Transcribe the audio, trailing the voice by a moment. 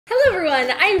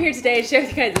everyone, I am here today to share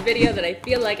with you guys a video that I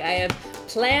feel like I have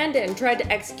planned and tried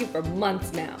to execute for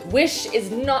months now. Wish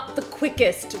is not the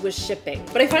quickest with shipping,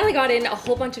 but I finally got in a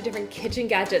whole bunch of different kitchen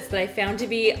gadgets that I found to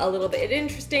be a little bit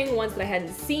interesting, ones that I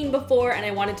hadn't seen before and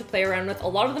I wanted to play around with. A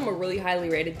lot of them were really highly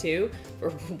rated too,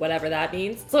 or whatever that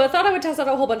means. So I thought I would test out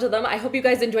a whole bunch of them. I hope you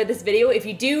guys enjoyed this video. If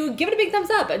you do, give it a big thumbs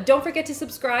up. Don't forget to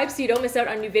subscribe so you don't miss out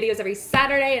on new videos every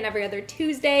Saturday and every other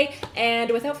Tuesday. And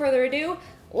without further ado,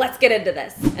 let's get into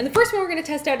this. And the first one we're gonna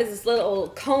test out is this little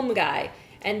comb guy.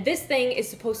 And this thing is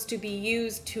supposed to be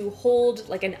used to hold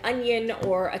like an onion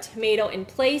or a tomato in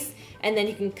place, and then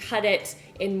you can cut it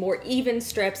in more even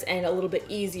strips and a little bit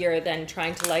easier than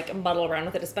trying to like muddle around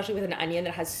with it, especially with an onion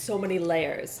that has so many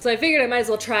layers. So I figured I might as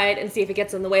well try it and see if it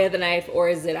gets in the way of the knife or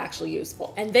is it actually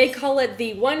useful. And they call it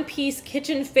the one-piece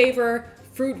kitchen favor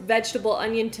fruit, vegetable,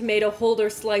 onion, tomato holder,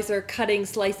 slicer, cutting,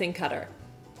 slicing cutter.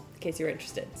 In case you're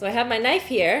interested. So I have my knife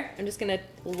here. I'm just gonna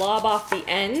lob off the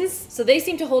ends. So they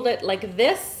seem to hold it like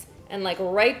this and like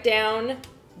right down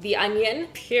the onion.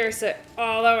 Pierce it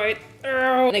all the way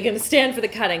through. And I'm gonna stand for the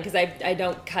cutting because I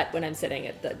don't cut when I'm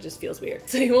sitting. That just feels weird.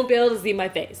 So you won't be able to see my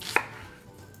face.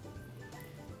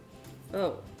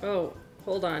 Oh,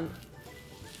 hold on.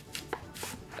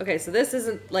 Okay, so this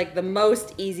isn't like the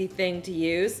most easy thing to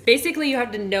use. Basically, you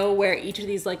have to know where each of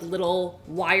these like little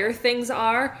wire things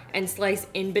are and slice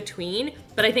in between.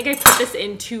 But I think I put this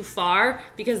in too far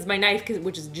because my knife,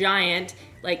 which is giant,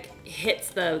 like hits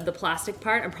the plastic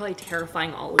part. I'm probably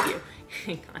terrifying all of you.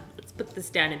 Hang on, let's put this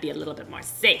down and be a little bit more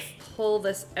safe. Pull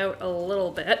this out a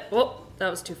little bit. Oh, that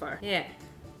was too far. Yeah,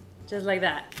 just like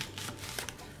that.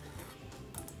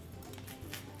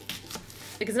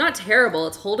 Like, it's not terrible,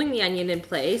 it's holding the onion in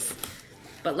place,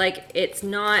 but like it's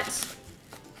not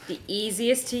the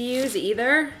easiest to use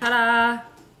either. Ta-da!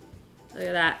 Look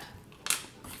at that.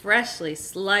 Freshly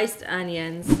sliced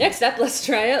onions. Next up, let's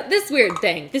try out this weird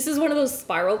thing. This is one of those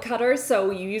spiral cutters,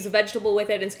 so you use a vegetable with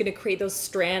it and it's gonna create those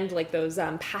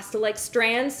pasta-like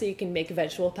strands so you can make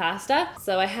vegetable pasta.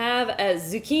 So I have a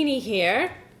zucchini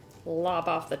here, lob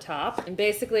off the top, and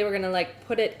basically we're gonna like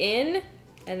put it in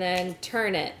and then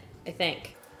turn it. I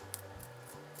think.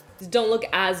 These don't look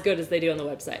as good as they do on the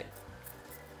website.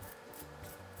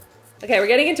 Okay, we're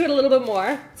getting into it a little bit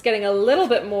more. It's getting a little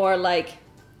bit more like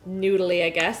noodly, I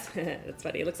guess. That's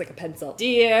funny, it looks like a pencil.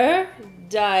 Dear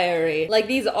Diary. Like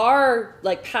these are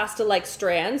like pasta-like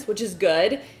strands, which is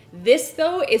good. This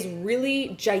though is really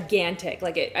gigantic.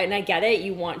 Like and I get it,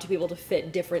 you want to be able to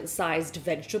fit different sized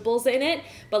vegetables in it,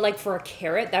 but like for a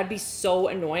carrot, that'd be so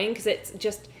annoying because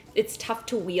it's tough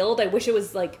to wield. I wish it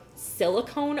was like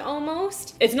silicone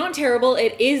almost. It's not terrible.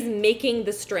 It is making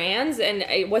the strands and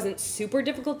it wasn't super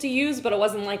difficult to use, but it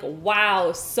wasn't like,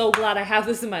 wow, so glad I have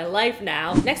this in my life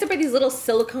now. Next up are these little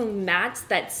silicone mats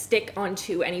that stick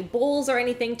onto any bowls or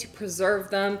anything to preserve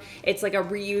them. It's like a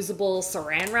reusable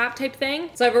saran wrap type thing.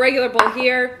 So I have a regular bowl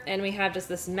here and we have just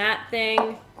this mat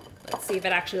thing. Let's see if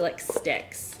it actually like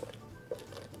sticks.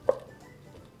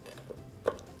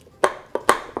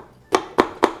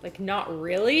 Like not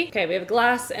really. Okay, we have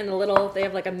glass and they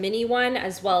have like a mini one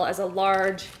as well as a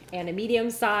large and a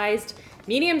medium-sized.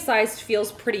 Medium-sized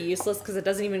feels pretty useless because it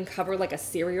doesn't even cover like a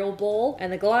cereal bowl.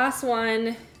 And the glass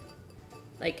one,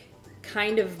 like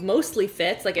kind of mostly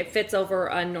fits, like it fits over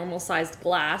a normal sized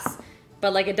glass,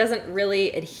 but like it doesn't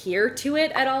really adhere to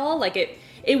it at all. Like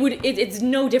it's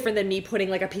no different than me putting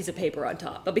like a piece of paper on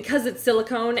top. But because it's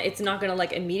silicone, it's not gonna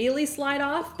like immediately slide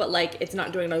off, but like it's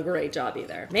not doing a great job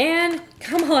either. Man,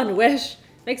 come on, Wish.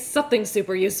 Make something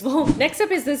super useful. Next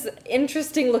up is this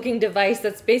interesting looking device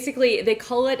that's basically, they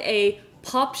call it a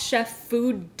Pop Chef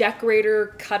food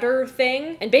decorator cutter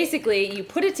thing. And basically you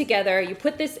put it together, you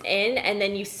put this in and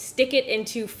then you stick it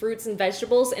into fruits and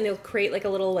vegetables and it'll create like a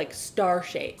little like star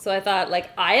shape. So I thought like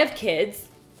I have kids,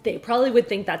 they probably would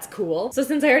think that's cool. So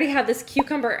since I already have this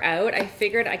cucumber out, I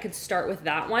figured I could start with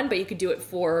that one, but you could do it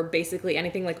for basically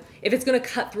anything. Like if it's gonna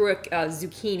cut through a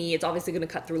zucchini, it's obviously gonna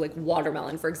cut through like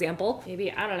watermelon, for example.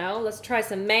 Maybe, I don't know, let's try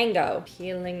some mango.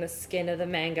 Peeling the skin of the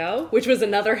mango, which was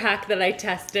another hack that I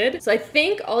tested. So I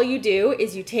think all you do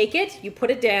is you take it, you put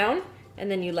it down,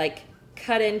 and then you like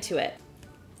cut into it.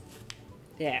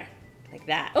 There. Like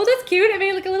that. Oh, that's cute. I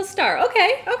made like a little star.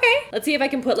 Okay, okay. Let's see if I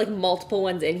can put like multiple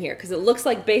ones in here because it looks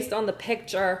like based on the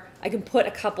picture, I can put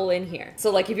a couple in here. So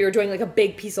like if you were doing like a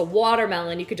big piece of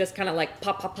watermelon, you could just kind of like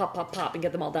pop, pop, pop, pop, pop and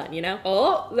get them all done, you know?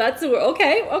 Oh, that's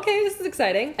okay. Okay, this is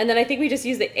exciting. And then I think we just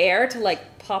use the air to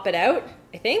like pop it out,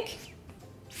 I think.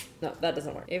 No, that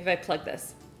doesn't work. If I plug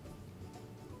this.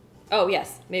 Oh,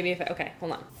 yes. Maybe if I, okay,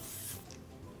 hold on.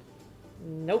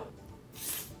 Nope.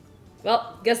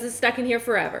 Well, guess it's stuck in here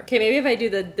forever. Okay, maybe if I do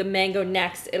the mango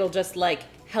next, it'll just like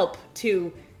help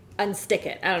to unstick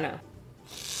it. I don't know.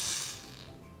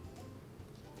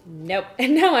 Nope.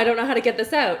 And now I don't know how to get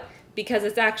this out because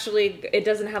it's actually, it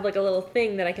doesn't have like a little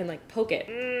thing that I can like poke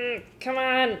it. Come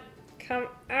on, come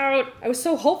out. I was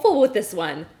so hopeful with this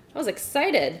one. I was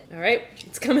excited. All right,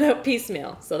 it's coming out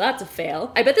piecemeal, so that's a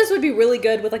fail. I bet this would be really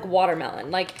good with like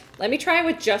watermelon. Like, let me try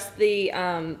with just the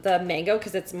mango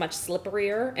because it's much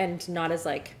slipperier and not as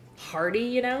like hardy,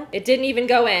 you know? It didn't even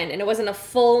go in and it wasn't a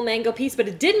full mango piece, but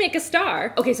it did make a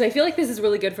star. Okay, so I feel like this is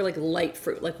really good for like light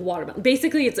fruit, like watermelon.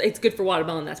 Basically, it's good for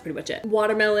watermelon, that's pretty much it.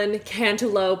 Watermelon,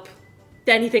 cantaloupe,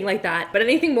 anything like that. But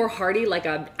anything more hardy, like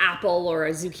an apple or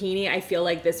a zucchini, I feel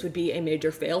like this would be a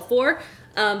major fail for.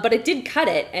 But it did cut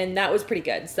it, and that was pretty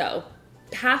good, so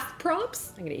half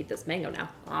props. I'm gonna eat this mango now.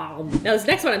 Now this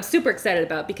next one I'm super excited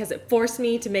about because it forced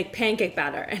me to make pancake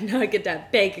batter, and now I get to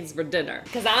have pancakes for dinner.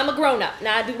 Because I'm a grown-up,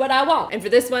 now I do what I want. And for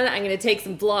this one, I'm gonna take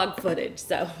some vlog footage,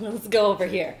 so let's go over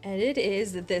here. And it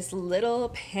is this little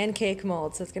pancake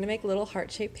mold, so it's gonna make little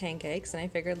heart-shaped pancakes, and I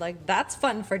figured like, that's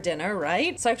fun for dinner,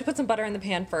 right? So I have to put some butter in the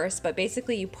pan first, but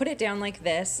basically you put it down like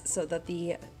this so that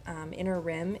the inner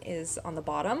rim is on the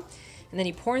bottom, and then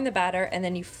you pour in the batter, and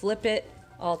then you flip it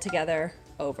all together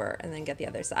over and then get the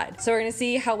other side. So we're gonna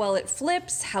see how well it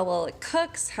flips, how well it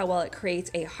cooks, how well it creates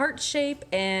a heart shape,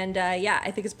 and yeah,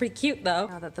 I think it's pretty cute though.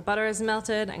 Now that the butter is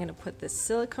melted, I'm gonna put this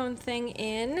silicone thing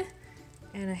in,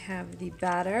 and I have the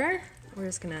batter. We're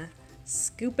just gonna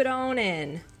scoop it on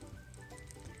in.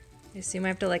 I assume I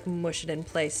have to like mush it in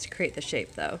place to create the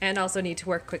shape though. And also need to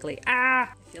work quickly. I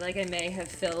feel like I may have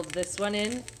filled this one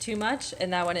in too much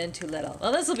and that one in too little.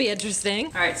 Well, this will be interesting.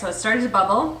 All right, so it started to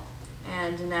bubble.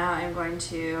 And now I'm going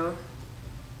to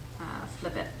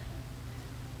flip it.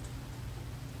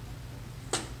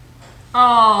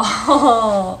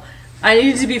 Oh, I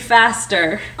needed to be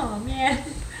faster. Oh man,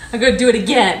 I'm gonna do it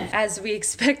again. As we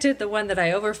expected, the one that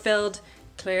I overfilled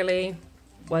clearly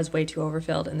was way too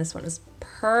overfilled, and this one is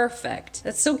perfect.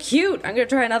 That's so cute. I'm gonna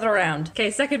try another round. Okay,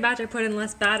 second batch I put in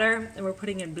less batter, and we're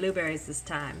putting in blueberries this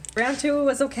time. Round two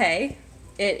was okay.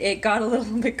 It got a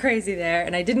little bit crazy there,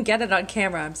 and I didn't get it on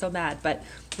camera. I'm so mad, but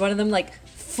one of them like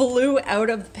flew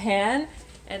out of the pan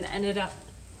and ended up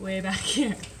way back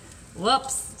here.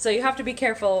 Whoops. So you have to be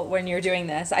careful when you're doing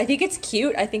this. I think it's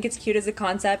cute. I think it's cute as a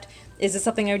concept. Is this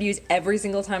something I would use every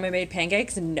single time I made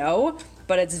pancakes? No,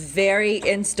 but it's very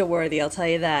Insta-worthy, I'll tell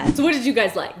you that. So what did you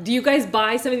guys like? Do you guys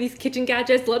buy some of these kitchen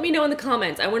gadgets? Let me know in the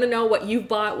comments. I wanna know what you've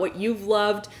bought, what you've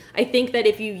loved. I think that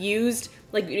if you used,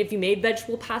 like if you made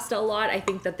vegetable pasta a lot, I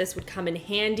think that this would come in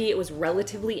handy. It was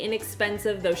relatively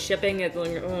inexpensive, though shipping, it's a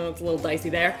little dicey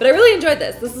there. But I really enjoyed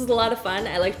this. This is a lot of fun.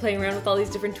 I like playing around with all these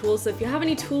different tools. So if you have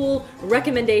any tool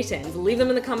recommendations, leave them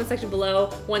in the comment section below,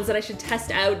 ones that I should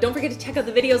test out. Don't forget to check out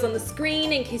the videos on the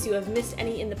screen in case you have missed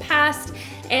any in the past.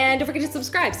 And don't forget to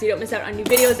subscribe so you don't miss out on new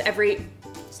videos every,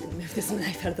 just gonna move this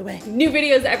knife out of the way. New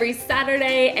videos every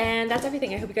Saturday, and that's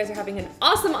everything. I hope you guys are having an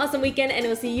awesome, awesome weekend, and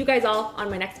we'll see you guys all on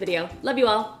my next video. Love you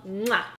all. Mwah.